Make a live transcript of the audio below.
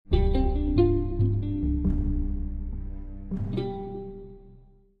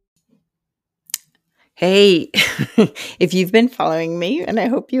Hey, if you've been following me, and I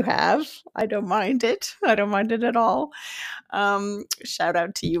hope you have, I don't mind it. I don't mind it at all. Shout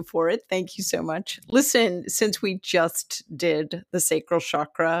out to you for it. Thank you so much. Listen, since we just did the sacral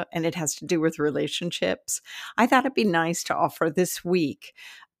chakra and it has to do with relationships, I thought it'd be nice to offer this week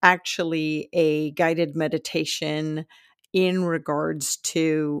actually a guided meditation in regards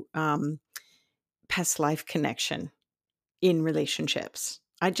to past life connection in relationships.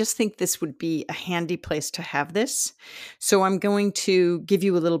 I just think this would be a handy place to have this. So I'm going to give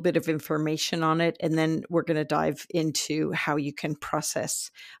you a little bit of information on it, and then we're going to dive into how you can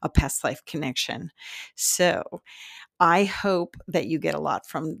process a past life connection. So I hope that you get a lot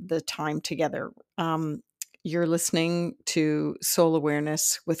from the time together. You're listening to Soul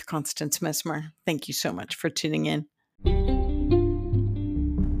Awareness with Constance Mesmer. Thank you so much for tuning in.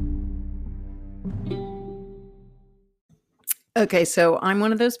 Okay, so I'm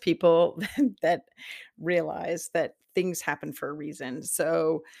one of those people that realize that things happen for a reason.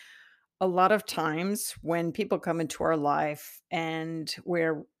 So a lot of times when people come into our life and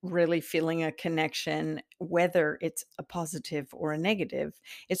we're really feeling a connection, whether it's a positive or a negative,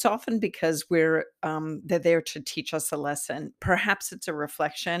 it's often because they're there to teach us a lesson. Perhaps it's a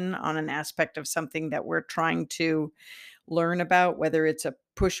reflection on an aspect of something that we're trying to learn about, whether it's a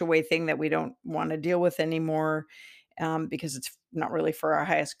push away thing that we don't want to deal with anymore, because it's not really for our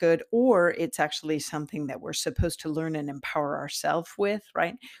highest good, or it's actually something that we're supposed to learn and empower ourselves with,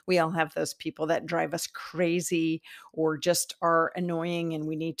 right? We all have those people that drive us crazy or just are annoying and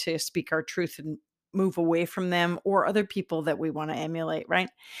we need to speak our truth and move away from them, or other people that we want to emulate, right?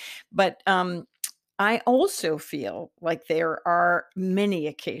 But I also feel like there are many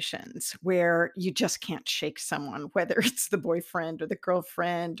occasions where you just can't shake someone, whether it's the boyfriend or the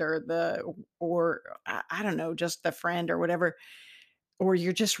girlfriend or I don't know, just the friend or whatever, or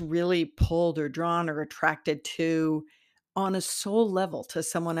you're just really pulled or drawn or attracted to on a soul level to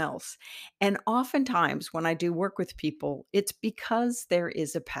someone else. And oftentimes when I do work with people, it's because there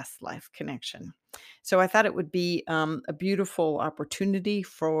is a past life connection. So I thought it would be a beautiful opportunity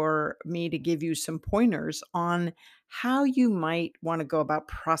for me to give you some pointers on how you might want to go about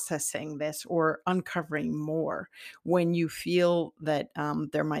processing this or uncovering more when you feel that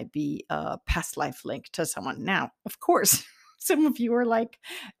there might be a past life link to someone. Now, of course, some of you are like,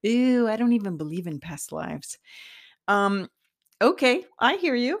 ew, I don't even believe in past lives. Um, okay, I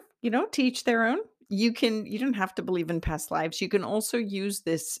hear you. Teach their own. You don't have to believe in past lives. You can also use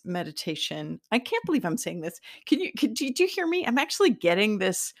this meditation. I can't believe I'm saying this. Did you hear me? I'm actually getting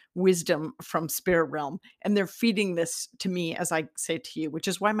this wisdom from spirit realm, and they're feeding this to me as I say to you, which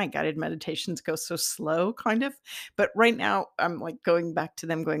is why my guided meditations go so slow, kind of. But right now I'm like going back to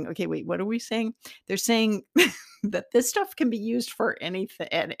them going, okay, wait, what are we saying? They're saying that this stuff can be used for anything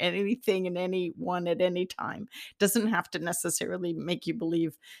and anyone at any time. Doesn't have to necessarily make you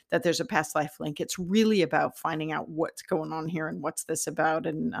believe that there's a past life link. It's really about finding out what's going on here and what's this about,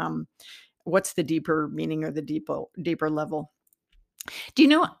 and what's the deeper meaning or the deeper level. Do you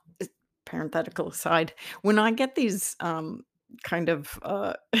know? Parenthetical aside, when I get these kind of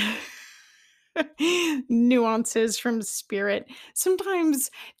nuances from spirit. Sometimes,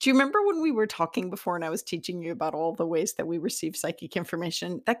 do you remember when we were talking before and I was teaching you about all the ways that we receive psychic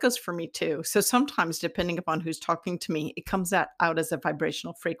information? That goes for me too. So sometimes, depending upon who's talking to me, it comes out as a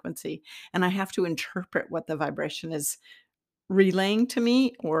vibrational frequency. And I have to interpret what the vibration is relaying to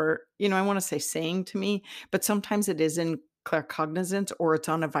me, or, I want to say saying to me, but sometimes it is in claircognizance, or it's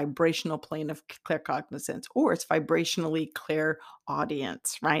on a vibrational plane of claircognizance, or it's vibrationally clear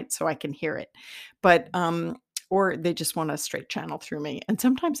audience, right? So I can hear it. But or they just want a straight channel through me. And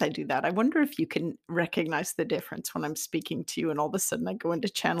sometimes I do that. I wonder if you can recognize the difference when I'm speaking to you and all of a sudden I go into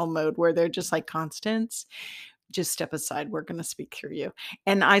channel mode where they're just like, Constance, just step aside. We're going to speak through you.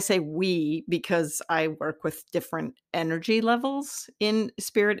 And I say we because I work with different energy levels in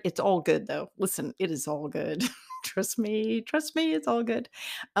spirit. It's all good though. Listen, it is all good. Trust me, it's all good.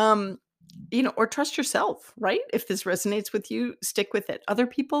 Um, or trust yourself, right? If this resonates with you, stick with it. Other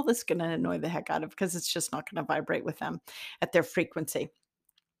people, this is going to annoy the heck out of because it's just not going to vibrate with them at their frequency.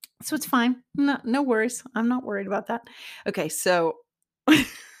 So it's fine. No worries. I'm not worried about that. Okay, so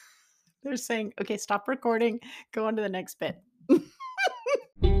they're saying, okay, stop recording, go on to the next bit.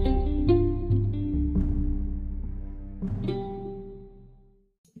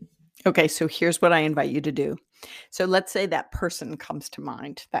 Okay, so here's what I invite you to do. So let's say that person comes to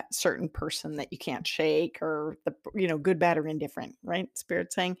mind, that certain person that you can't shake or good, bad, or indifferent, right?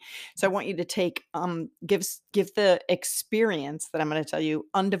 Spirit saying. So I want you to take give the experience that I'm going to tell you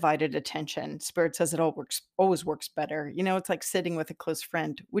undivided attention. Spirit says it always works better. It's like sitting with a close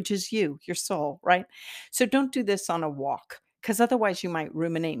friend, which is you, your soul, right? So don't do this on a walk. Because otherwise, you might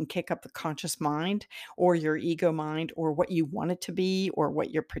ruminate and kick up the conscious mind or your ego mind or what you want it to be or what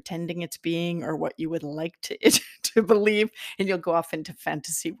you're pretending it's being or what you would like to it to believe, and you'll go off into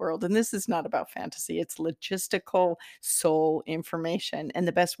fantasy world. And this is not about fantasy, it's logistical soul information. And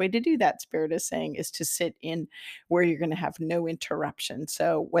the best way to do that, Spirit is saying, is to sit in where you're going to have no interruption.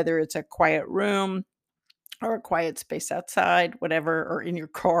 So whether it's a quiet room or a quiet space outside, whatever, or in your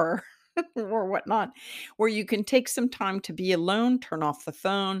car or whatnot, where you can take some time to be alone, turn off the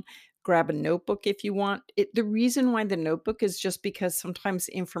phone, grab a notebook if you want. The reason why the notebook is just because sometimes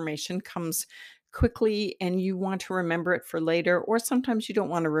information comes quickly and you want to remember it for later, or sometimes you don't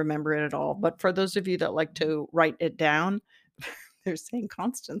want to remember it at all. But for those of you that like to write it down, they're saying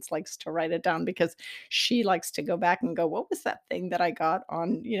Constance likes to write it down because she likes to go back and go, what was that thing that I got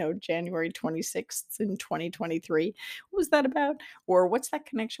on, January 26th in 2023? What was that about? Or what's that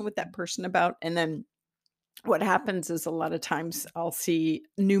connection with that person about? And then what happens is a lot of times I'll see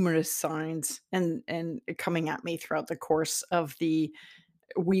numerous signs and coming at me throughout the course of the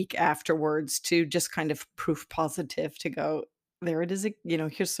week afterwards to just kind of proof positive to go, there it is.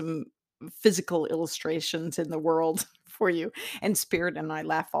 Here's some physical illustrations in the world for you. And Spirit and I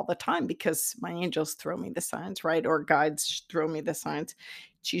laugh all the time because my angels throw me the signs, right? Or guides throw me the signs.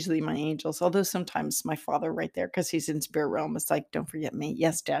 It's usually my angels, although sometimes my father right there, because he's in spirit realm, is like, don't forget me.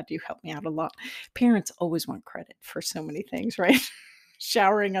 Yes, Dad, you helped me out a lot. Parents always want credit for so many things, right?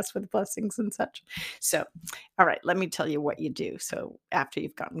 Showering us with blessings and such. So, all right, let me tell you what you do. So, after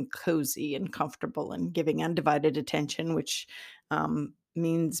you've gotten cozy and comfortable and giving undivided attention, which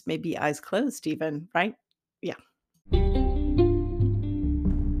means maybe eyes closed, even, right? Yeah.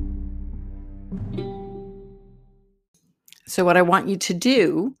 So, what I want you to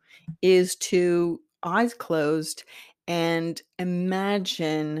do is to eyes closed and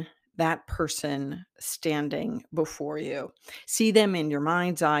imagine that person standing before you. See them in your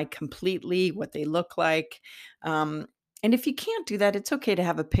mind's eye completely, what they look like. Um, and if you can't do that, it's okay to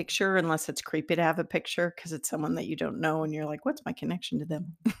have a picture, unless it's creepy to have a picture because it's someone that you don't know and you're like, what's my connection to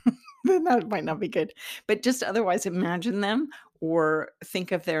them? Then that might not be good. But just otherwise, imagine them or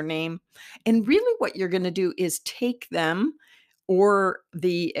think of their name. And really, what you're going to do is take them or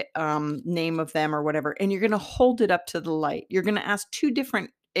the name of them or whatever, and you're going to hold it up to the light. You're going to ask two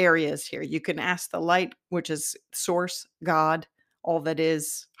different areas here. You can ask the light, which is source, God, all that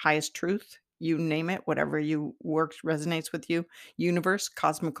is, highest truth, you name it, whatever you works resonates with you, universe,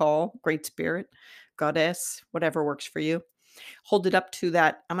 cosmic all, great spirit, goddess, whatever works for you. Hold it up to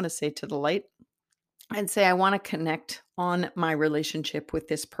that. I'm going to say to the light and say, I want to connect on my relationship with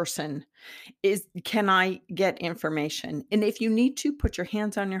this person. Can I get information? And if you need to, put your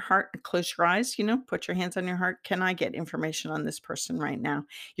hands on your heart and close your eyes, put your hands on your heart. Can I get information on this person right now?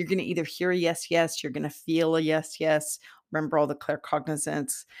 You're going to either hear a yes, yes, you're going to feel a yes, yes. Remember all the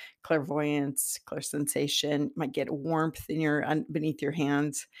claircognizance, clairvoyance, clairsensation. You might get warmth in beneath your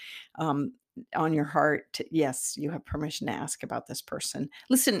hands. Um, on your heart, yes, you have permission to ask about this person.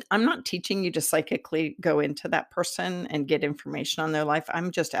 Listen, I'm not teaching you to psychically go into that person and get information on their life.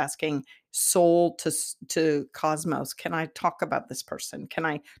 I'm just asking soul to cosmos, can I talk about this person? Can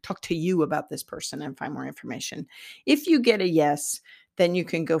I talk to you about this person and find more information? If you get a yes, then you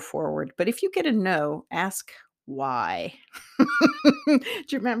can go forward. But if you get a no, ask why. Do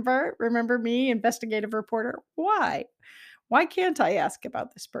you remember me, investigative reporter? Why can't I ask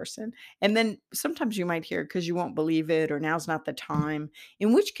about this person? And then sometimes you might hear because you won't believe it or now's not the time.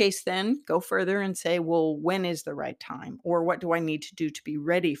 In which case, then go further and say, well, when is the right time? Or what do I need to do to be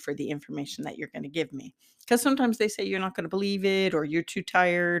ready for the information that you're going to give me? Because sometimes they say you're not going to believe it, or you're too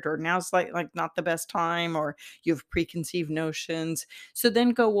tired, or now's like not the best time, or you have preconceived notions. So then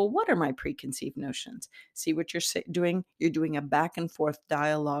go, well, what are my preconceived notions? See what you're doing? You're doing a back and forth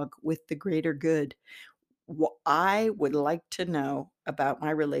dialogue with the greater good. Well, I would like to know about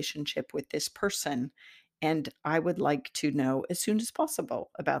my relationship with this person, and I would like to know as soon as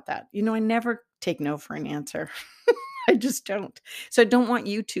possible about that. I never take no for an answer. I just don't. So I don't want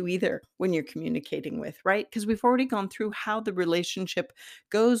you to either when you're communicating with, right? Because we've already gone through how the relationship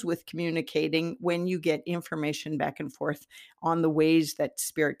goes with communicating when you get information back and forth on the ways that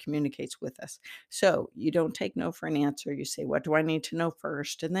spirit communicates with us. So you don't take no for an answer. You say, what do I need to know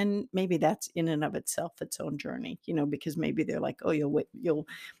first? And then maybe that's in and of itself its own journey, because maybe they're like, oh, you'll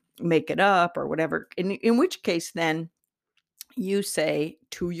make it up or whatever. In which case, then you say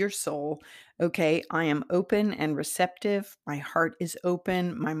to your soul, okay, I am open and receptive. My heart is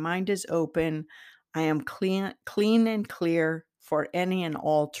open. My mind is open. I am clean and clear for any and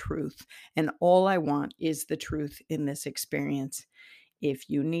all truth. And all I want is the truth in this experience. If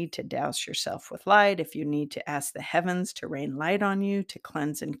you need to douse yourself with light, if you need to ask the heavens to rain light on you, to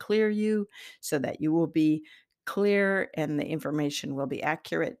cleanse and clear you so that you will be clear and the information will be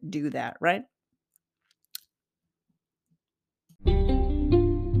accurate, do that, right?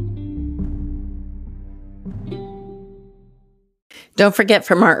 Don't forget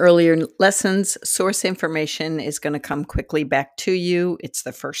from our earlier lessons, source information is going to come quickly back to you. It's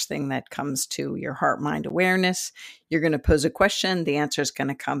the first thing that comes to your heart mind awareness. You're going to pose a question, the answer is going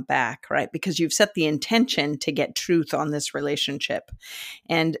to come back, right? Because you've set the intention to get truth on this relationship.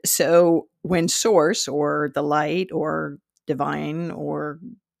 And so when source or the light or divine or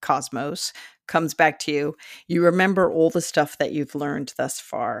cosmos comes back to you, you remember all the stuff that you've learned thus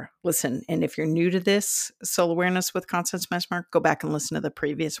far. Listen, and if you're new to this soul awareness with Constance Messmer, go back and listen to the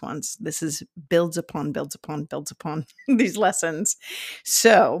previous ones. This is builds upon these lessons.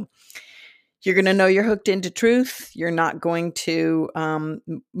 So you're going to know you're hooked into truth. You're not going to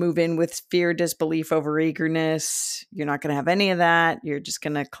move in with fear, disbelief, over eagerness. You're not going to have any of that. You're just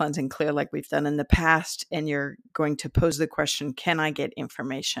going to cleanse and clear like we've done in the past. And you're going to pose the question, can I get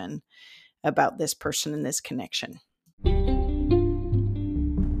information about this person and this connection?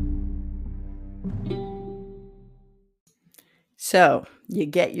 So you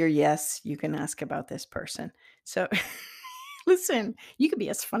get your yes, you can ask about this person. So listen, you could be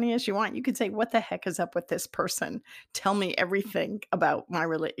as funny as you want. You could say, "What the heck is up with this person? Tell me everything about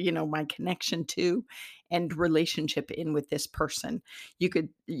my connection to and relationship in with this person." You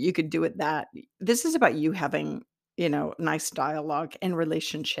could do it that. This is about you having, nice dialogue and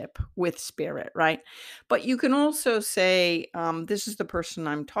relationship with spirit, right? But you can also say, "This is the person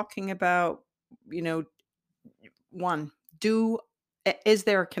I'm talking about." You know, one, is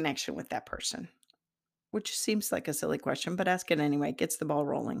there a connection with that person? Which seems like a silly question, but ask it anyway. Gets the ball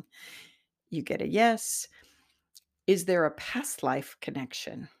rolling. You get a yes. Is there a past life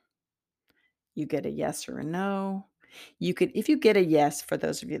connection? You get a yes or a no. If you get a yes, for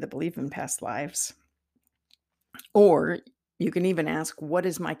those of you that believe in past lives, or you can even ask, what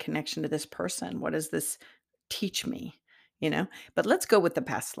is my connection to this person? What does this teach me? But let's go with the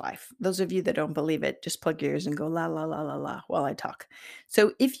past life. Those of you that don't believe it, just plug your ears and go la, la, la, la, la while I talk.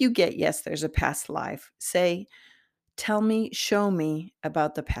 So if you get yes, there's a past life, say, tell me, show me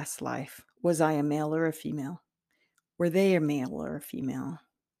about the past life. Was I a male or a female? Were they a male or a female?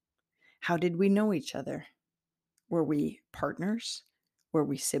 How did we know each other? Were we partners? Were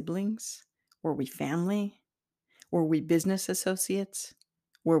we siblings? Were we family? Were we business associates?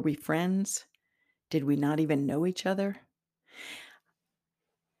 Were we friends? Did we not even know each other?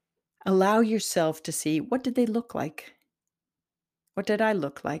 Allow yourself to see, what did they look like? What did I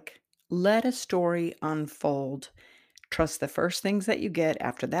look like? Let a story unfold. Trust the first things that you get.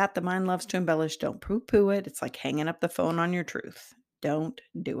 After that, the mind loves to embellish. Don't poo-poo it. It's like hanging up the phone on your truth. Don't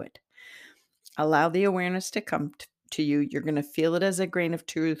do it. Allow the awareness to come to you. You're going to feel it as a grain of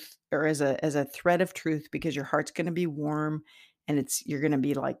truth or as a thread of truth, because your heart's going to be warm and you're going to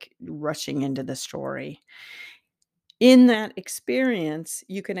be like rushing into the story. In that experience,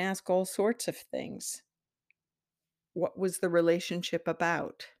 you can ask all sorts of things. What was the relationship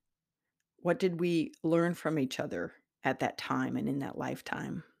about? What did we learn from each other at that time and in that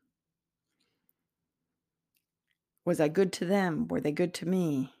lifetime? Was I good to them? Were they good to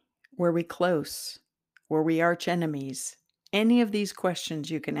me? Were we close? Were we arch enemies? Any of these questions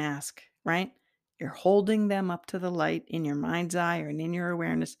you can ask, right? You're holding them up to the light in your mind's eye or in your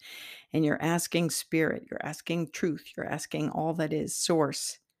awareness, and you're asking spirit, you're asking truth, you're asking all that is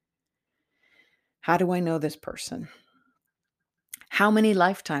source. How do I know this person? How many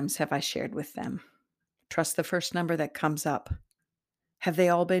lifetimes have I shared with them? Trust the first number that comes up. Have they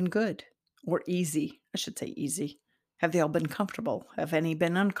all been good or easy? I should say easy. Have they all been comfortable? Have any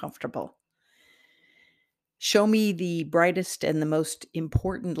been uncomfortable? Show me the brightest and the most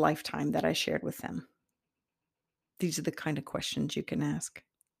important lifetime that I shared with them. These are the kind of questions you can ask.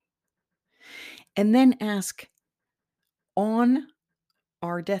 And then ask, on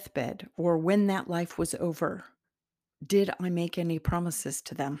our deathbed or when that life was over, did I make any promises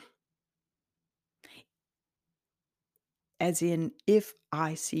to them? As in, if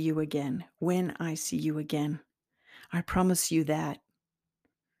I see you again, when I see you again, I promise you that.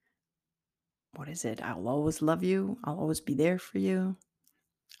 What is it? I'll always love you. I'll always be there for you.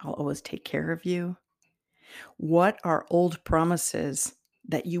 I'll always take care of you. What are old promises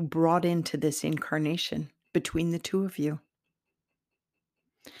that you brought into this incarnation between the two of you.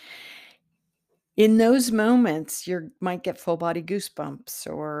 In those moments, you might get full body goosebumps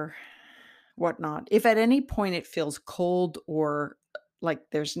or whatnot. If at any point it feels cold or like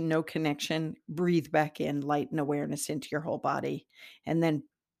there's no connection, breathe back in light and awareness into your whole body, and then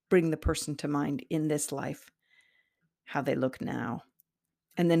bring the person to mind in this life, how they look now.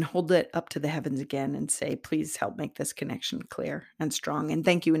 And then hold it up to the heavens again and say, please help make this connection clear and strong. And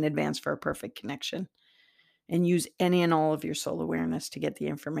thank you in advance for a perfect connection. And use any and all of your soul awareness to get the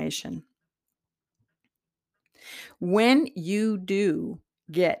information. When you do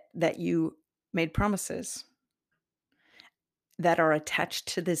get that you made promises that are attached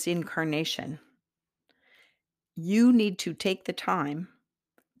to this incarnation, you need to take the time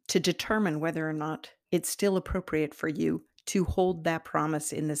to determine whether or not it's still appropriate for you to hold that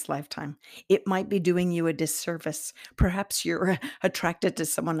promise in this lifetime. It might be doing you a disservice. Perhaps you're attracted to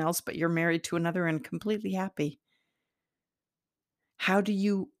someone else, but you're married to another and completely happy. How do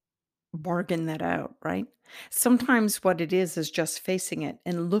you bargain that out, right? Sometimes what it is just facing it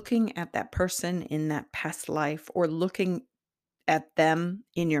and looking at that person in that past life or looking at them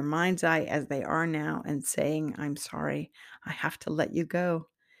in your mind's eye as they are now and saying, I'm sorry, I have to let you go.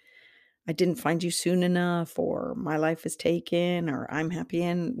 I didn't find you soon enough, or my life is taken, or I'm happy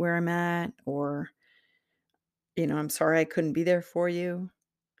in where I'm at, or, I'm sorry I couldn't be there for you.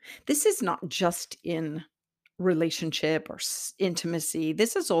 This is not just in relationship or intimacy.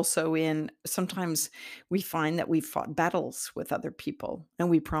 This is also in sometimes we find that we've fought battles with other people and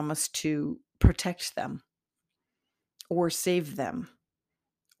we promise to protect them or save them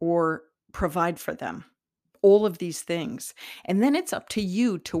or provide for them. All of these things. And then it's up to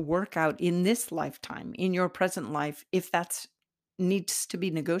you to work out in this lifetime, in your present life, if that's needs to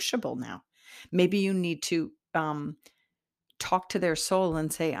be negotiable now. Maybe you need to talk to their soul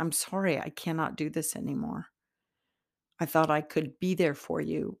and say, I'm sorry, I cannot do this anymore. I thought I could be there for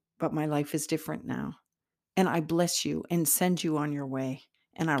you, but my life is different now. And I bless you and send you on your way.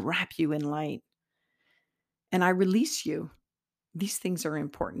 And I wrap you in light. And I release you. These things are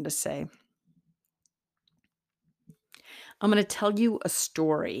important to say. I'm going to tell you a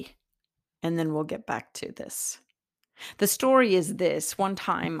story and then we'll get back to this. The story is this. One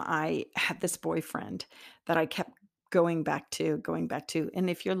time I had this boyfriend that I kept going back to. And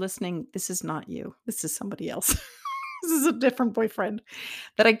if you're listening, this is not you. This is somebody else. This is a different boyfriend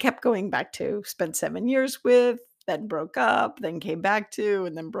that I kept going back to, spent 7 years with, then broke up, then came back to,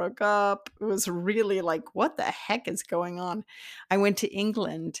 and then broke up. It was really like, what the heck is going on? I went to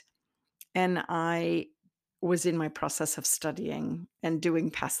England and I was in my process of studying and doing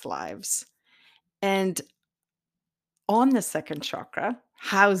past lives. And on the second chakra,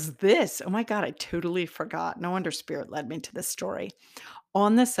 how's this? Oh my God, I totally forgot. No wonder spirit led me to this story.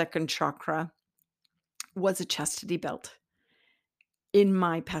 On the second chakra was a chastity belt in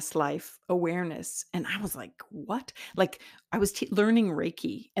my past life awareness. And I was like, what? Like I was learning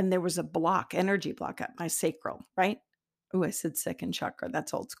Reiki and there was a block, energy block at my sacral, right? Oh, I said second chakra.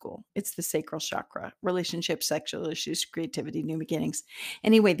 That's old school. It's the sacral chakra, relationship, sexual issues, creativity, new beginnings.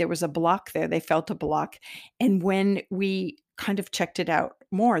 Anyway, there was a block there. They felt a block. And when we kind of checked it out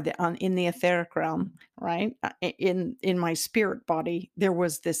more in the etheric realm, right? In my spirit body, there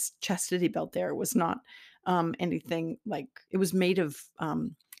was this chastity belt there. It was not anything like it was made of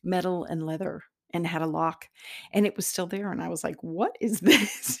metal and leather and had a lock and it was still there. And I was like, what is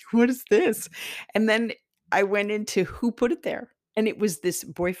this? What is this? And then I went into who put it there. And it was this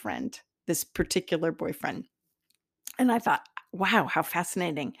boyfriend, this particular boyfriend. And I thought, wow, how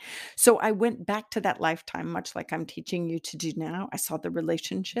fascinating. So I went back to that lifetime, much like I'm teaching you to do now. I saw the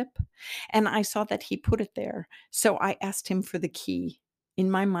relationship and I saw that he put it there. So I asked him for the key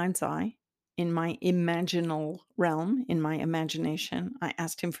in my mind's eye, in my imaginal realm, in my imagination. I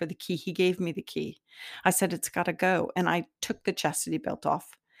asked him for the key. He gave me the key. I said, it's got to go. And I took the chastity belt off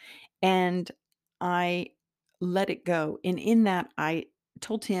and I let it go. And in that, I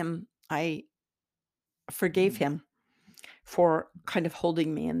told him I forgave him for kind of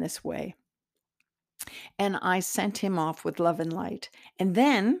holding me in this way. And I sent him off with love and light. And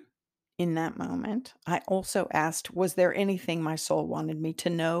then in that moment, I also asked, was there anything my soul wanted me to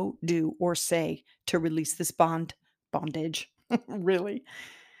know, do, or say to release this bondage? Really.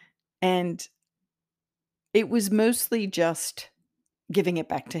 And it was mostly just giving it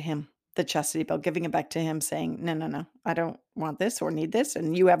back to him, the chastity belt, giving it back to him, saying, no, no, no, I don't want this or need this,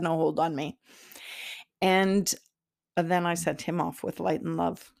 and you have no hold on me. And then I sent him off with light and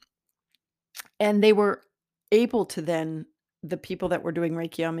love. And they were able to then the people that were doing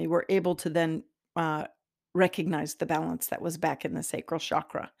Reiki on me were able to then, recognized the balance that was back in the sacral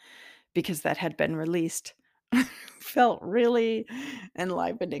chakra because that had been released. Felt really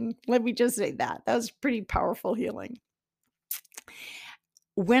enlivening. Let me just say that. That was pretty powerful healing.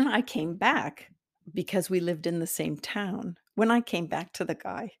 When I came back, because we lived in the same town, when I came back to the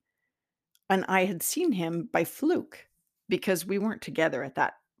guy, and I had seen him by fluke because we weren't together at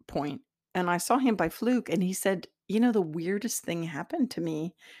that point, and I saw him by fluke, and he said, "You know, the weirdest thing happened to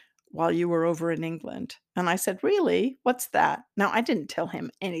me while you were over in England." And I said, "Really? What's that?" Now, I didn't tell him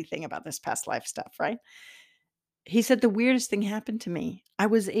anything about this past life stuff, right? He said, "The weirdest thing happened to me. I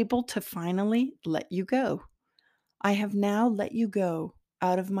was able to finally let you go. I have now let you go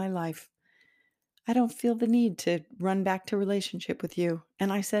out of my life. I don't feel the need to run back to relationship with you."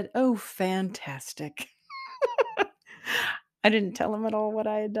 And I said, "Oh, fantastic." I didn't tell him at all what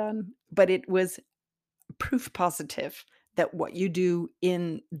I had done, but it was proof positive that what you do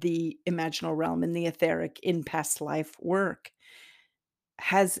in the imaginal realm, in the etheric, in past life work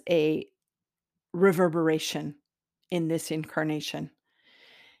has a reverberation in this incarnation.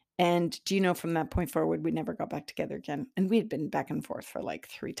 And do you know from that point forward, we never got back together again. And we had been back and forth for like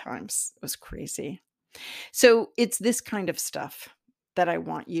 3 times. It was crazy. So it's this kind of stuff that I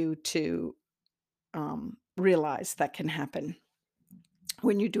want you to realize that can happen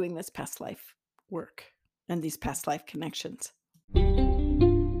when you're doing this past life work and these past life connections.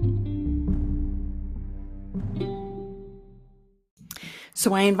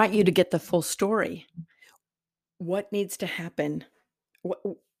 So I invite you to get the full story. What needs to happen? What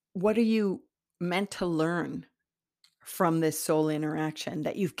what are you meant to learn from this soul interaction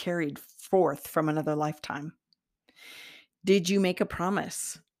that you've carried forth from another lifetime? Did you make a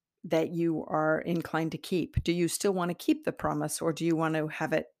promise that you are inclined to keep? Do you still want to keep the promise or do you want to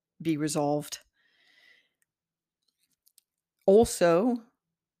have it be resolved? Also,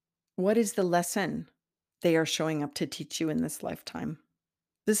 what is the lesson they are showing up to teach you in this lifetime?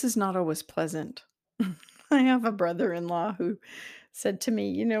 This is not always pleasant. I have a brother in law who said to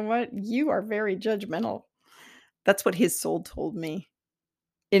me, "You know what? You are very judgmental." That's what his soul told me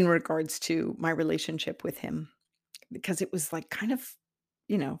in regards to my relationship with him because it was like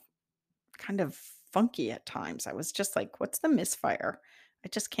you know, kind of funky at times. I was just like, "What's the misfire? I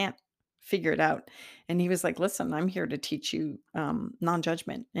just can't figure it out." And he was like, "Listen, I'm here to teach you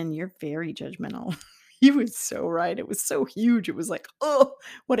non-judgment, and you're very judgmental." He was so right. It was so huge. It was like, "Oh,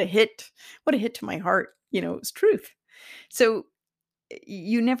 what a hit! What a hit to my heart!" It was truth. So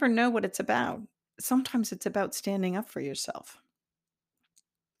you never know what it's about. Sometimes it's about standing up for yourself.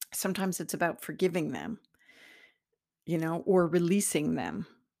 Sometimes it's about forgiving them, or releasing them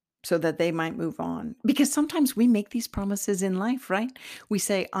so that they might move on. Because sometimes we make these promises in life, right? We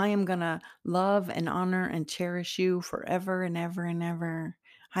say, "I am going to love and honor and cherish you forever and ever and ever.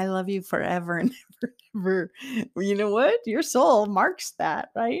 I love you forever and ever and ever." Well, you know what? Your soul marks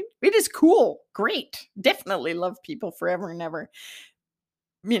that, right? It is cool. Great. Definitely love people forever and ever.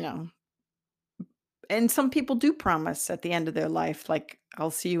 You know, and some people do promise at the end of their life, like, "I'll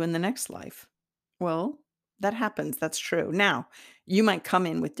see you in the next life." Well, that happens, that's true. Now, you might come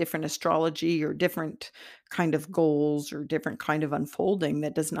in with different astrology or different kind of goals or different kind of unfolding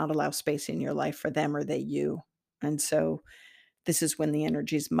that does not allow space in your life for them or they you. And so this is when the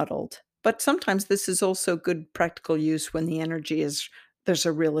energy is muddled. But sometimes this is also good practical use when the energy is there's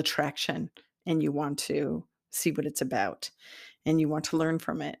a real attraction and you want to see what it's about and you want to learn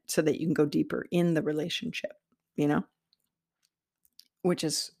from it so that you can go deeper in the relationship, you know, which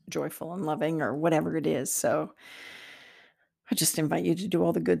is joyful and loving or whatever it is. So I just invite you to do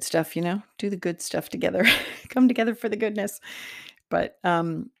all the good stuff, do the good stuff together, come together for the goodness. But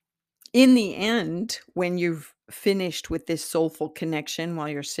in the end, when you've finished with this soulful connection while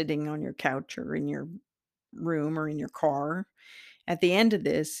you're sitting on your couch or in your room or in your car, at the end of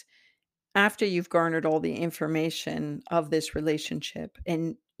this, after you've garnered all the information of this relationship,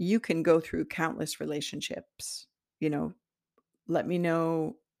 and you can go through countless relationships, you know, let me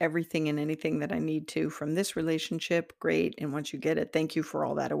know everything and anything that I need to from this relationship. Great. And once you get it, thank you for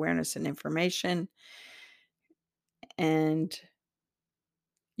all that awareness and information. And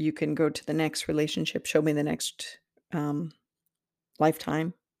you can go to the next relationship, show me the next um,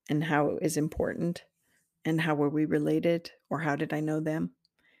 lifetime and how it is important and how were we related or how did I know them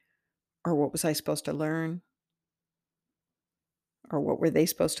or what was I supposed to learn or what were they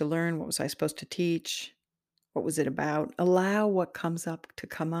supposed to learn? What was I supposed to teach? What was it about? Allow what comes up to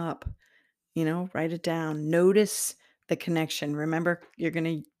come up. Write it down. Notice the connection. Remember, you're going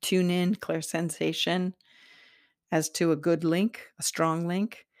to tune in clairsensation as to a good link, a strong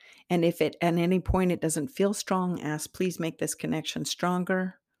link. And if at any point it doesn't feel strong, ask, please make this connection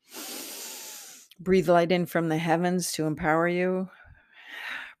stronger. Breathe light in from the heavens to empower you.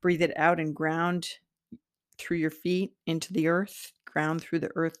 Breathe it out and ground through your feet into the earth, ground through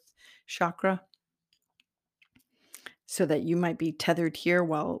the earth chakra, so that you might be tethered here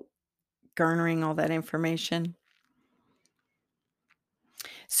while garnering all that information.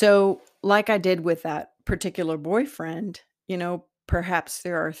 So, like I did with that particular boyfriend, perhaps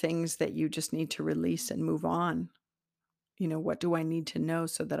there are things that you just need to release and move on. What do I need to know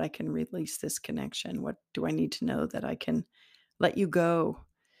so that I can release this connection? What do I need to know that I can let you go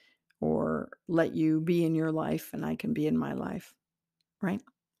or let you be in your life and I can be in my life, right?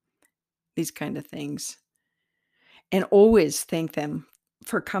 These kind of things. And always thank them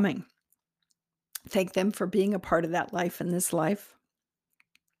for coming. Thank them for being a part of that life in this life.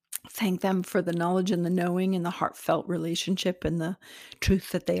 Thank them for the knowledge and the knowing and the heartfelt relationship and the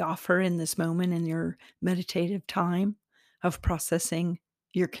truth that they offer in this moment in your meditative time of processing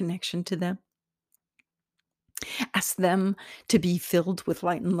your connection to them. Ask them to be filled with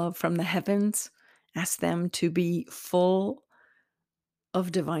light and love from the heavens. Ask them to be full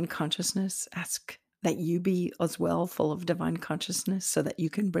of divine consciousness. Ask that you be as well full of divine consciousness so that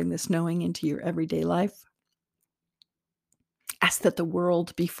you can bring this knowing into your everyday life. Ask that the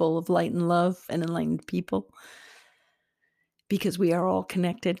world be full of light and love and enlightened people, because we are all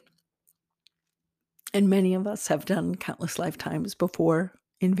connected. And many of us have done countless lifetimes before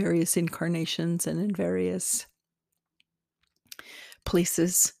in various incarnations and in various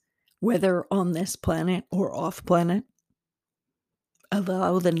places, whether on this planet or off planet.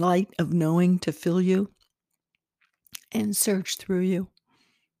 Allow the light of knowing to fill you and surge through you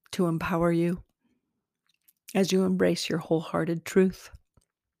to empower you as you embrace your wholehearted truth.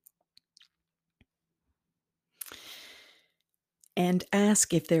 And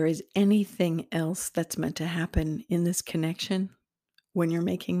ask if there is anything else that's meant to happen in this connection when you're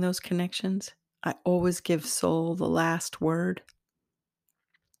making those connections. I always give soul the last word.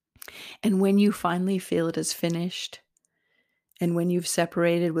 And when you finally feel it is finished, and when you've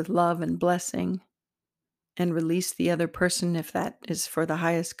separated with love and blessing and released the other person, if that is for the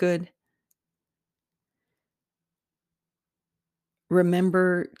highest good,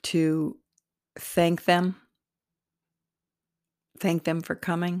 remember to thank them. Thank them for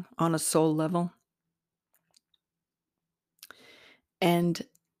coming on a soul level. And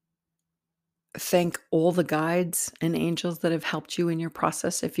thank all the guides and angels that have helped you in your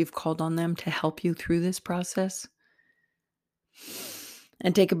process if you've called on them to help you through this process.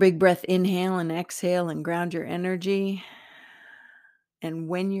 And take a big breath, inhale and exhale, and ground your energy. And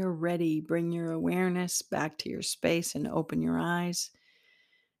when you're ready, bring your awareness back to your space and open your eyes.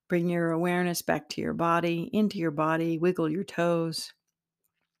 Bring your awareness back to your body, into your body, wiggle your toes,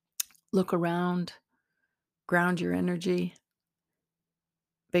 look around, ground your energy.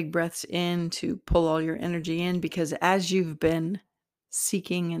 Big breaths in to pull all your energy in, because as you've been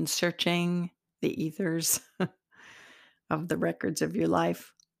seeking and searching the ethers of the records of your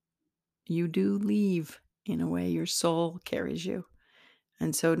life, you do leave in a way your soul carries you.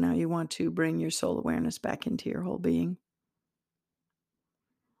 And so now you want to bring your soul awareness back into your whole being.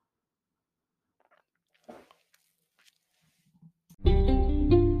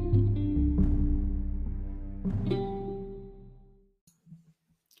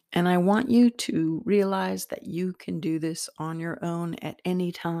 And I want you to realize that you can do this on your own at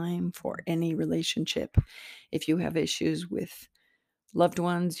any time for any relationship. If you have issues with loved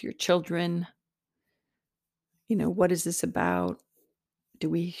ones, your children, what is this about? Do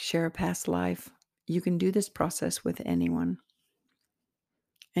we share a past life? You can do this process with anyone.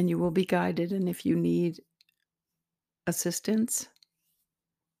 And you will be guided. And if you need assistance,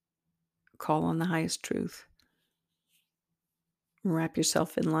 call on the highest truth. Wrap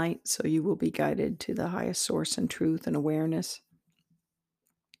yourself in light so you will be guided to the highest source and truth and awareness.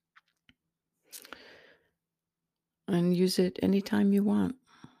 And use it anytime you want.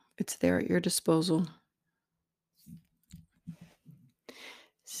 It's there at your disposal.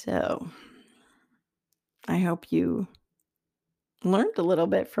 So, I hope you learned a little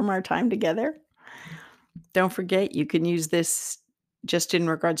bit from our time together. Don't forget, you can use this just in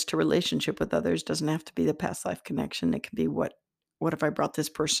regards to relationship with others. Doesn't have to be the past life connection. It could be what if I brought this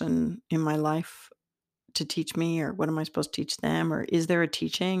person in my life to teach me, or what am I supposed to teach them, or is there a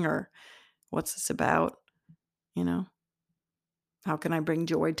teaching, or what's this about? How can I bring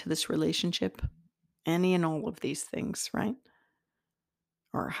joy to this relationship? Any and all of these things, right?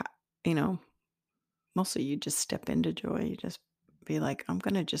 Or, mostly you just step into joy. You just be like, I'm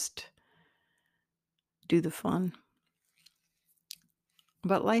going to just do the fun.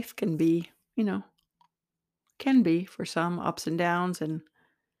 But life can be, for some ups and downs, and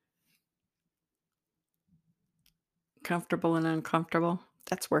Comfortable and uncomfortable.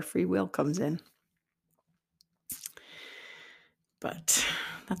 That's where free will comes in. But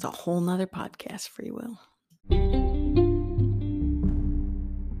that's a whole nother podcast, free will.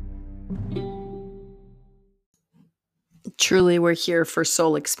 Truly, we're here for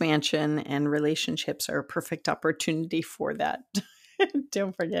soul expansion, and relationships are a perfect opportunity for that.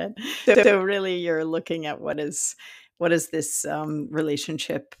 Don't forget. So really, you're looking at what is this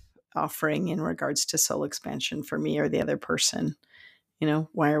relationship offering in regards to soul expansion for me or the other person?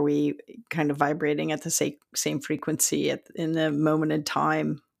 Why are we kind of vibrating at the same frequency in the moment in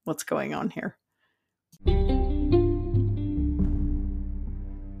time? What's going on here?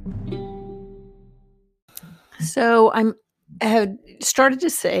 So I have started to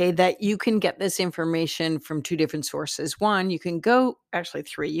say that you can get this information from two different sources. One, you can go, actually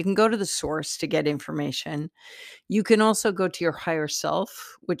three, you can go to the source to get information. You can also go to your higher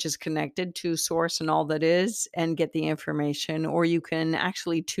self, which is connected to source and all that is, and get the information, or you can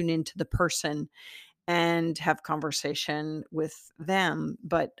actually tune into the person and have conversation with them.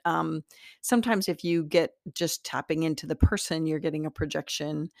 But sometimes if you get just tapping into the person, you're getting a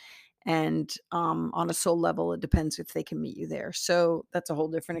projection. And on a soul level, it depends if they can meet you there. So that's a whole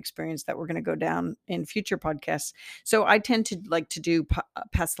different experience that we're going to go down in future podcasts. So I tend to like to do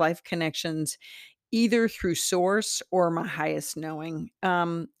past life connections either through source or my highest knowing.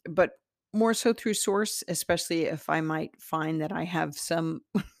 But more so through source, especially if I might find that I have some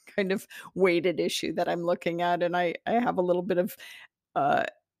kind of weighted issue that I'm looking at, and I have a little bit of uh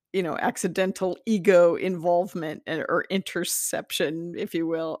accidental ego involvement or interception, if you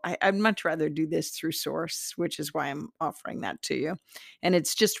will. I'd much rather do this through source, which is why I'm offering that to you. And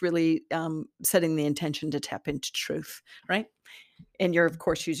it's just really setting the intention to tap into truth, right? And you're, of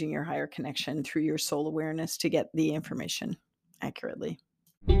course, using your higher connection through your soul awareness to get the information accurately.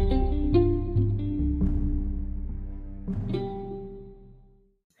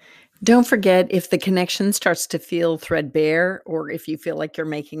 Don't forget, if the connection starts to feel threadbare or if you feel like you're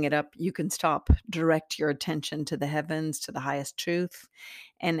making it up, you can stop, direct your attention to the heavens, to the highest truth,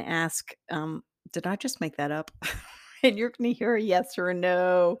 and ask, did I just make that up? And you're going to hear a yes or a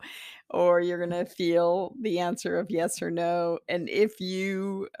no, or you're going to feel the answer of yes or no. And if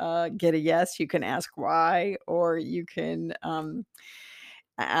you get a yes, you can ask why, or you can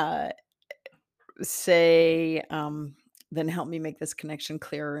uh, say, then help me make this connection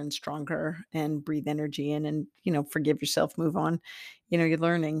clearer and stronger, and breathe energy in, and forgive yourself, move on. You're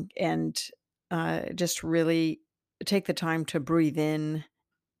learning, and just really take the time to breathe in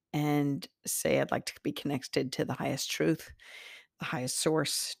and say, I'd like to be connected to the highest truth, the highest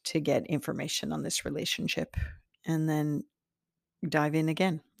source, to get information on this relationship, and then dive in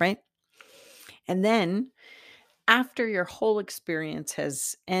again, right? And then after your whole experience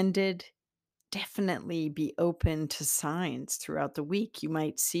has ended, definitely be open to signs throughout the week. You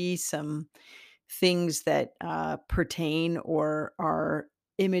might see some things that pertain or are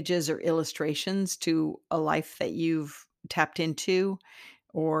images or illustrations to a life that you've tapped into,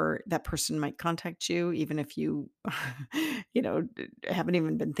 or that person might contact you, even if you, haven't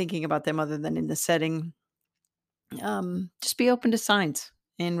even been thinking about them other than in the setting. Just be open to signs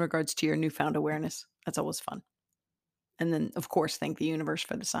in regards to your newfound awareness. That's always fun. And then, of course, thank the universe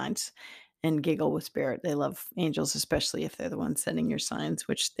for the signs and giggle with spirit. They love angels, especially if they're the ones sending your signs,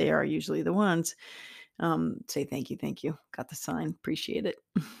 which they are usually the ones. Say thank you, thank you. Got the sign. Appreciate it.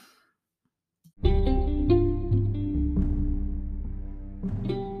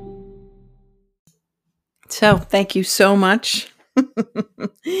 So, thank you so much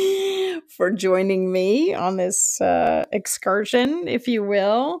for joining me on this excursion, if you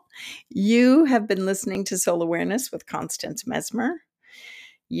will. You have been listening to Soul Awareness with Constance Mesmer.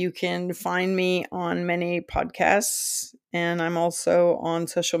 You can find me on many podcasts, and I'm also on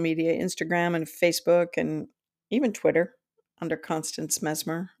social media, Instagram and Facebook, and even Twitter under Constance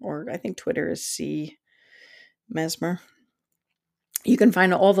Mesmer, or I think Twitter is C Mesmer. You can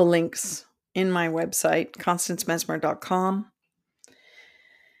find all the links in my website, constancemesmer.com.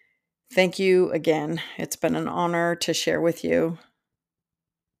 Thank you again. It's been an honor to share with you.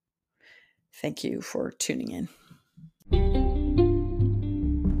 Thank you for tuning in.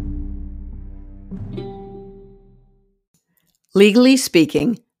 Legally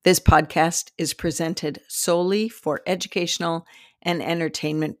speaking, this podcast is presented solely for educational and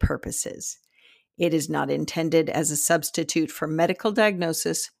entertainment purposes. It is not intended as a substitute for medical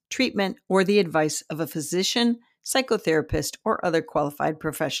diagnosis, treatment, or the advice of a physician, psychotherapist, or other qualified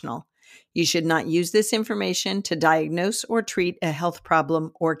professional. You should not use this information to diagnose or treat a health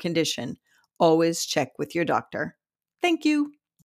problem or condition. Always check with your doctor. Thank you.